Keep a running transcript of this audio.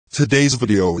Today's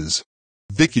video is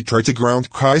Vicky tried to ground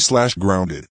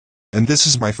Kai/grounded. And this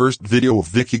is my first video of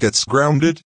Vicky gets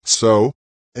grounded, so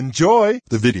enjoy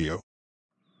the video.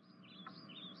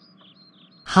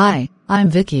 Hi, I'm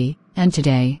Vicky, and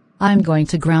today, I'm going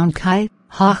to ground Kai.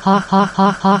 Ha ha ha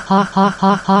ha ha ha ha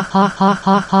ha ha ha ha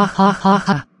ha ha ha ha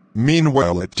ha.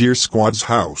 Meanwhile at Deer Squad's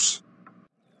house.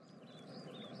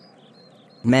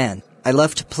 Man, I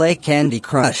love to play Candy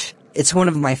Crush. It's one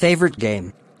of my favorite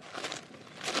game.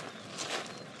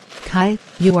 Kai,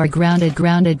 you are grounded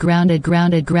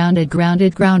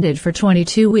for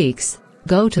 22 weeks.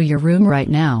 Go to your room right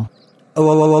now.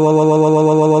 Oh,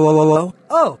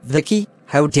 Vicky,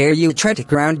 how dare you try to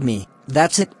ground me?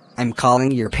 That's it. I'm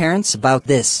calling your parents about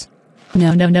this.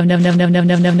 No.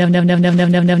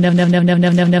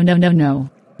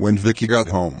 When Vicky got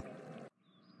home.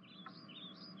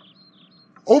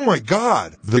 Oh my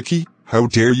god, Vicky, how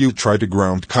dare you try to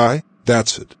ground Kai?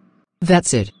 That's it.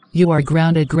 That's it. You are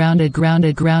grounded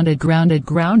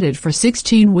for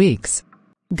 16 weeks.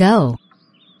 Go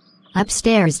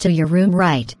upstairs to your room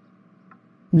right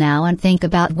now and think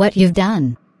about what you've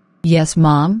done. Yes,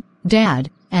 Mom, Dad,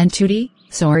 and Tootie.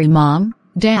 Sorry, Mom,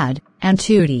 Dad, and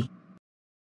Tootie.